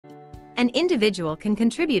An individual can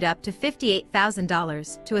contribute up to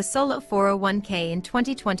 $58,000 to a solo 401k in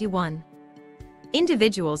 2021.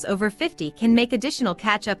 Individuals over 50 can make additional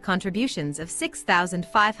catch-up contributions of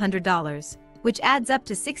 $6,500, which adds up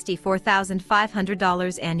to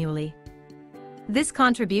 $64,500 annually. This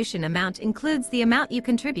contribution amount includes the amount you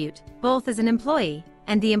contribute, both as an employee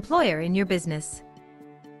and the employer in your business.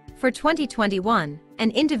 For 2021,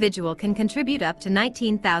 an individual can contribute up to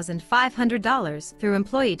 $19,500 through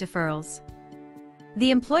employee deferrals.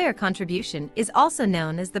 The employer contribution is also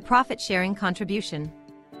known as the profit-sharing contribution.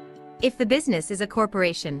 If the business is a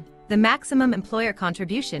corporation, the maximum employer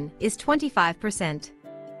contribution is 25%.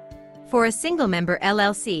 For a single-member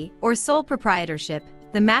LLC or sole proprietorship,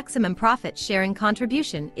 the maximum profit-sharing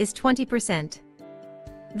contribution is 20%.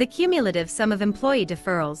 The cumulative sum of employee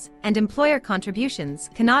deferrals and employer contributions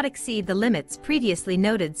cannot exceed the limits previously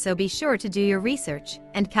noted, so be sure to do your research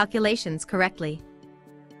and calculations correctly.